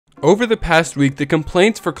Over the past week, the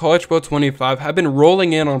complaints for College Bowl 25 have been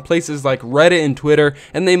rolling in on places like Reddit and Twitter,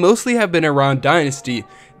 and they mostly have been around Dynasty.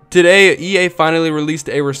 Today, EA finally released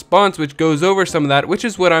a response which goes over some of that, which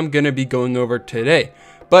is what I'm going to be going over today.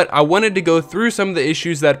 But I wanted to go through some of the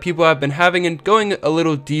issues that people have been having and going a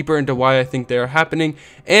little deeper into why I think they are happening.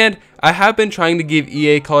 And I have been trying to give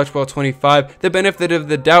EA College Bowl 25 the benefit of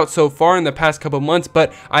the doubt so far in the past couple months,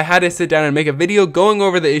 but I had to sit down and make a video going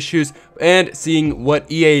over the issues and seeing what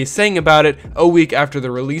EA is saying about it a week after the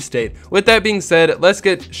release date. With that being said, let's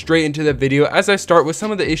get straight into the video as I start with some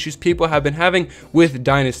of the issues people have been having with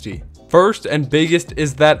Dynasty. First and biggest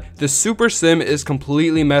is that the Super Sim is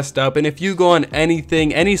completely messed up, and if you go on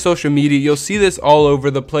any social media, you'll see this all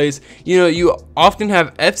over the place. You know, you often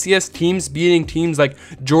have FCS teams beating teams like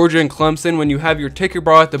Georgia and Clemson. When you have your ticker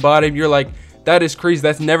bar at the bottom, you're like, that is crazy,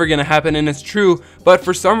 that's never going to happen, and it's true. But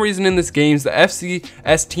for some reason in this games, the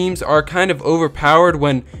FCS teams are kind of overpowered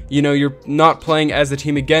when, you know, you're not playing as a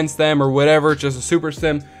team against them or whatever, it's just a Super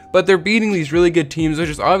Sim. But they're beating these really good teams, which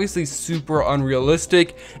is obviously super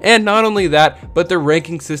unrealistic. And not only that, but their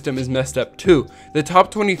ranking system is messed up too. The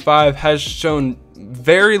top 25 has shown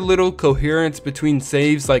very little coherence between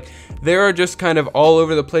saves. Like, there are just kind of all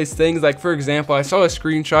over the place things. Like, for example, I saw a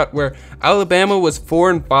screenshot where Alabama was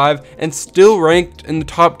 4-5 and still ranked in the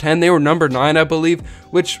top 10. They were number 9, I believe,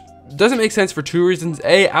 which doesn't make sense for two reasons.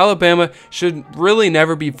 A, Alabama should really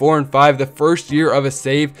never be 4-5 the first year of a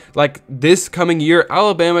save. Like, this coming year,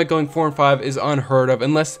 Alabama going 4-5 is unheard of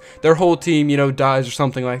unless their whole team, you know, dies or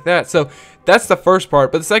something like that. So that's the first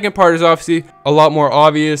part. But the second part is obviously a lot more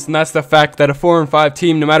obvious, and that's the fact that a 4-5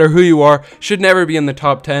 team, no matter who you are, should never be in the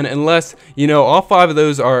top 10 unless, you know, all 5 of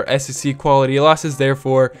those are SEC quality losses.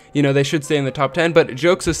 Therefore, you know, they should stay in the top 10. But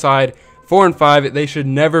jokes aside, 4-5, they should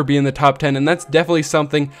never be in the top 10, and that's definitely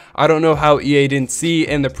something I don't know how EA didn't see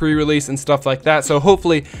in the pre-release and stuff like that. So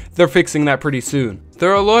hopefully they're fixing that pretty soon. There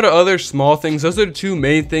are a lot of other small things. Those are the two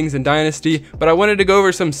main things in Dynasty, but I wanted to go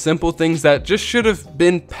over some simple things that just should have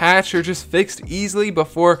been patched or just fixed easily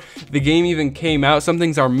before the game even came out. Some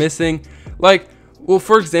things are missing, like, well,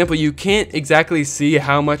 for example, you can't exactly see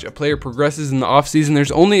how much a player progresses in the offseason.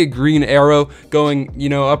 There's only a green arrow going, you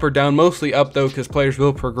know, up or down, mostly up though, because players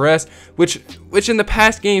will progress, which in the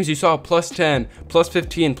past games you saw +10,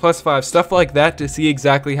 +15, +5, stuff like that to see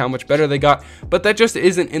exactly how much better they got. But that just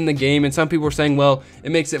isn't in the game, and some people are saying, well,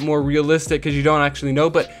 it makes it more realistic because you don't actually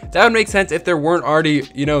know. But that would make sense if there weren't already,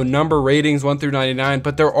 you know, number ratings 1 through 99,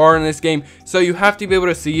 but there are in this game. So you have to be able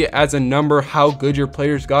to see as a number how good your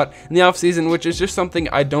players got in the offseason, which is just something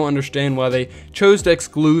I don't understand why they chose to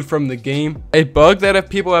exclude from the game. A bug that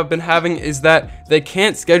people have been having is that they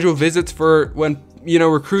can't schedule visits for when, you know,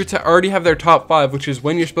 recruits already have their top 5, which is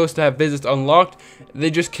when you're supposed to have visits unlocked.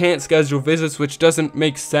 They just can't schedule visits, which doesn't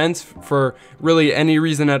make sense for really any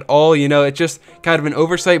reason at all. You know, it's just kind of an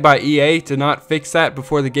oversight by EA to not fix that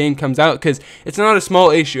before the game comes out, because it's not a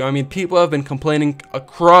small issue. I mean, people have been complaining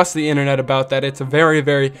across the internet about that. It's a very,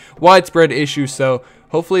 very widespread issue, so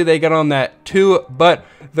hopefully they get on that too. But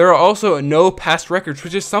there are also no past records,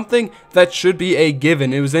 which is something that should be a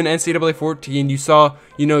given. It was in NCAA 14. You saw,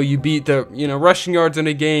 you know, you beat the, you know, rushing yards in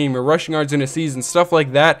a game or rushing yards in a season, stuff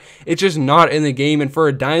like that. It's just not in the game. And for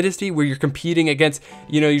a Dynasty where you're competing against,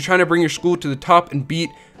 you know, you're trying to bring your school to the top and beat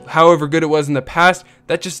however good it was in the past,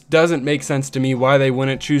 that just doesn't make sense to me why they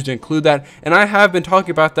wouldn't choose to include that. And I have been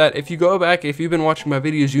talking about that. If you go back, if you've been watching my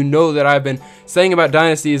videos, you know that I've been saying about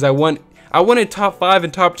Dynasty is I wanted top 5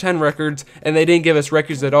 and top 10 records, and they didn't give us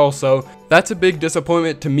records at all. So that's a big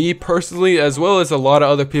disappointment to me personally, as well as a lot of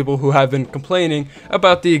other people who have been complaining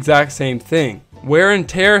about the exact same thing. Wear and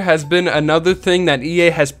tear has been another thing that EA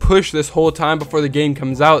has pushed this whole time before the game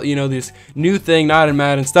comes out. You know, this new thing, not in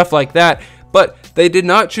Madden, stuff like that. But they did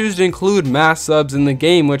not choose to include mass subs in the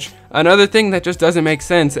game, which another thing that just doesn't make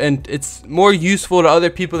sense, and it's more useful to other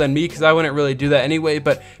people than me because I wouldn't really do that anyway.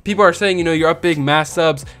 But people are saying, you know, you're up big mass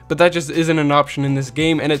subs, but that just isn't an option in this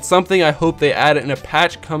game, and it's something I hope they add in a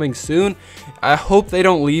patch coming soon. I hope they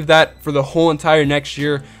don't leave that for the whole entire next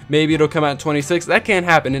year. Maybe it'll come out in 26. That can't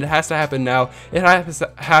happen. It has to happen now. It has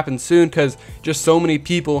to happen soon because just so many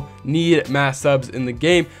people need mass subs in the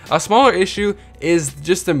game. A smaller issue is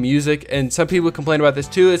just the music, and some people complain about this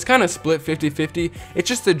too. It's kind of split 50-50. It's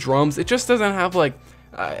just the drums. It just doesn't have like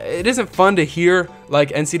it isn't fun to hear like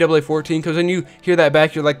NCAA 14, because when you hear that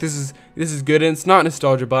back, you're like, this is good, and it's not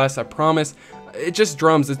nostalgia bias, I promise. it just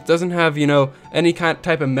drums. It doesn't have, you know, any type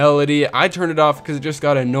of melody. I turned it off because it just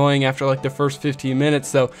got annoying after like the first 15 minutes.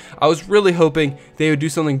 So I was really hoping they would do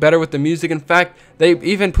something better with the music. In fact, they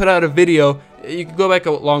even put out a video. You can go back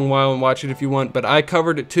a long while and watch it if you want, but I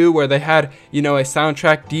covered it too, where they had, you know, a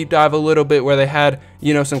soundtrack deep dive a little bit, where they had,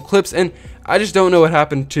 you know, some clips, and I just don't know what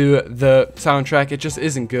happened to the soundtrack. It just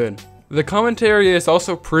isn't good. The commentary is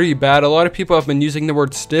also pretty bad. A lot of people have been using the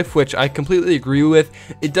word stiff, which I completely agree with.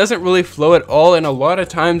 It doesn't really flow at all, and a lot of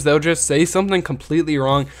times they'll just say something completely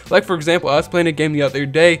wrong. Like, for example, I was playing a game the other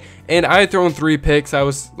day, and I had thrown 3 picks. I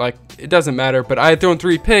was like, it doesn't matter, but I had thrown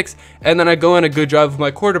 3 picks, and then I go on a good drive with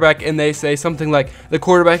my quarterback, and they say something like, the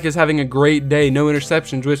quarterback is having a great day, no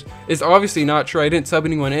interceptions, which is obviously not true. I didn't sub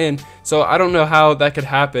anyone in, so I don't know how that could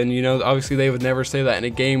happen. You know, obviously they would never say that in a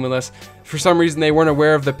game unless for some reason they weren't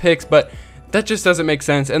aware of the picks, but that just doesn't make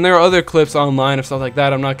sense. And there are other clips online of stuff like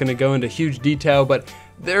that. I'm not going to go into huge detail, but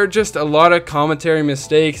there are just a lot of commentary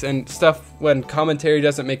mistakes and stuff when commentary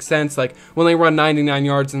doesn't make sense, like when they run 99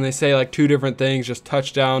 yards and they say like 2 different things, just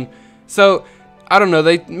touchdown. So I don't know,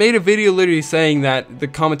 they made a video literally saying that the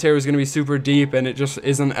commentary was going to be super deep, and it just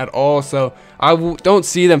isn't at all. So I don't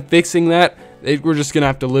see them fixing that. We're just gonna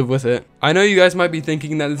have to live with it. I know you guys might be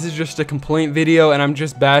thinking that this is just a complaint video and I'm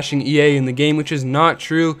just bashing EA in the game, which is not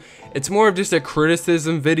true. It's more of just a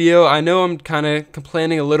criticism video. I know I'm kind of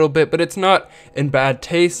complaining a little bit, but it's not in bad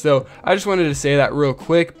taste, so I just wanted to say that real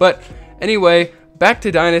quick. But anyway, back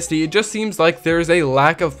to Dynasty. It just seems like there's a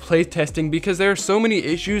lack of playtesting because there are so many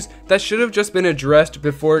issues that should have just been addressed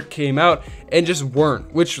before it came out and just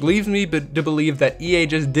weren't, which leaves me to believe that EA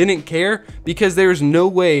just didn't care because there's no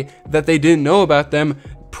way that they didn't know about them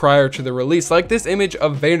prior to the release. Like this image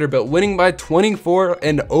of Vanderbilt winning by 24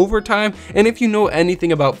 in overtime, and if you know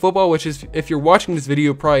anything about football, which is, if you're watching this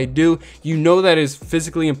video, you probably do, you know that is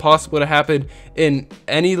physically impossible to happen in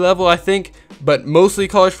any level, I think, but mostly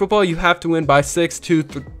college football, you have to win by 6,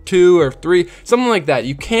 2 or 3, something like that.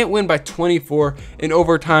 You can't win by 24 in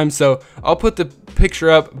overtime. So I'll put the picture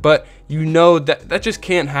up, but you know that that just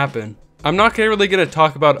can't happen. I'm not really going to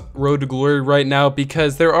talk about Road to Glory right now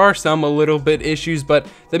because there are some a little bit issues, but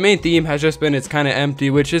the main theme has just been it's kind of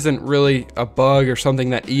empty, which isn't really a bug or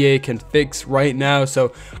something that EA can fix right now.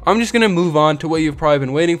 So I'm just going to move on to what you've probably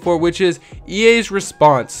been waiting for, which is EA's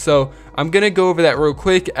response. So I'm going to go over that real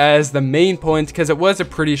quick as the main points because it was a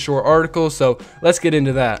pretty short article, so let's get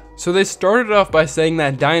into that. So they started off by saying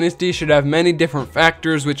that Dynasty should have many different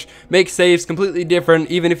factors which make saves completely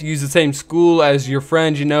different even if you use the same school as your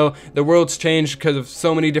friends. You know, the world's changed because of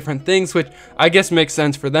so many different things, which I guess makes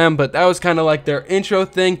sense for them, but that was kind of like their intro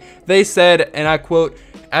thing. They said, and I quote,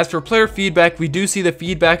 "As for player feedback, we do see the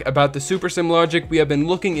feedback about the Super Sim logic. We have been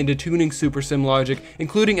looking into tuning Super Sim logic,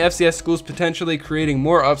 including FCS schools potentially creating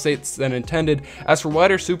more updates than intended. As for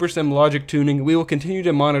wider Super Sim logic tuning, we will continue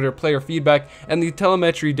to monitor player feedback and the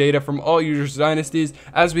telemetry data from all users' dynasties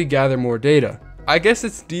as we gather more data." I guess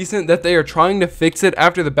it's decent that they are trying to fix it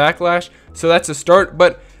after the backlash, so that's a start,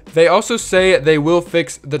 but they also say they will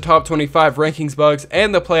fix the top 25 rankings bugs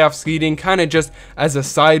and the playoff seeding, kind of just as a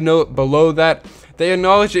side note below that. They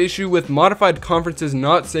acknowledge the issue with modified conferences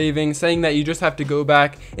not saving, saying that you just have to go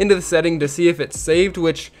back into the setting to see if it's saved,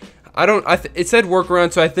 which it said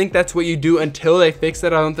workaround, so I think that's what you do until they fix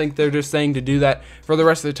it. I don't think they're just saying to do that for the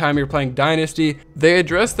rest of the time you're playing Dynasty. They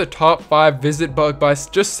address the top 5 visit bug by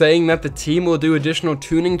just saying that the team will do additional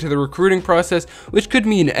tuning to the recruiting process, which could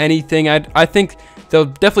mean anything. I think they'll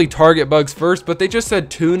definitely target bugs first, but they just said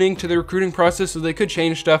tuning to the recruiting process, so they could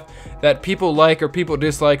change stuff that people like or people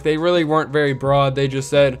dislike. They really weren't very broad. They just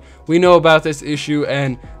said, we know about this issue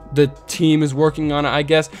and the team is working on it, I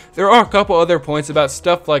guess. There are a couple other points about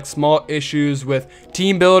stuff like small issues with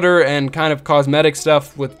team builder and kind of cosmetic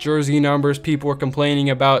stuff with jersey numbers people were complaining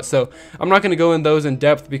about. So I'm not going to go in those in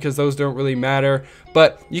depth because those don't really matter.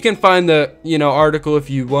 But you can find the, article if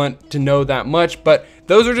you want to know that much. But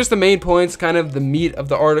those are just the main points, kind of the meat of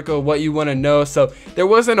the article, what you want to know. So there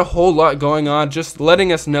wasn't a whole lot going on, just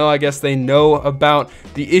letting us know, I guess they know about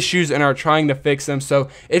the issues and are trying to fix them. So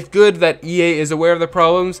it's good that EA is aware of the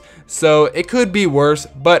problems. So it could be worse,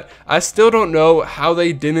 but I still don't know how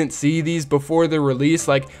they didn't see these before the release.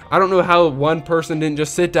 Like, I don't know how one person didn't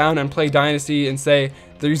just sit down and play Dynasty and say,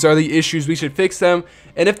 these are the issues, we should fix them.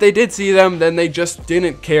 And if they did see them, then they just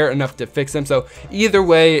didn't care enough to fix them. So either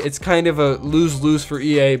way, it's kind of a lose-lose for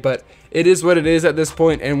EA, but it is what it is at this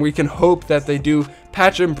point, and we can hope that they do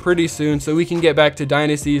patch them pretty soon so we can get back to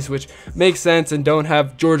dynasties, which makes sense, and don't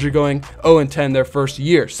have Georgia going 0-10 their first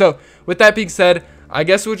year. So with that being said, I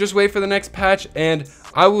guess we'll just wait for the next patch, and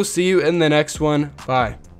I will see you in the next one. Bye.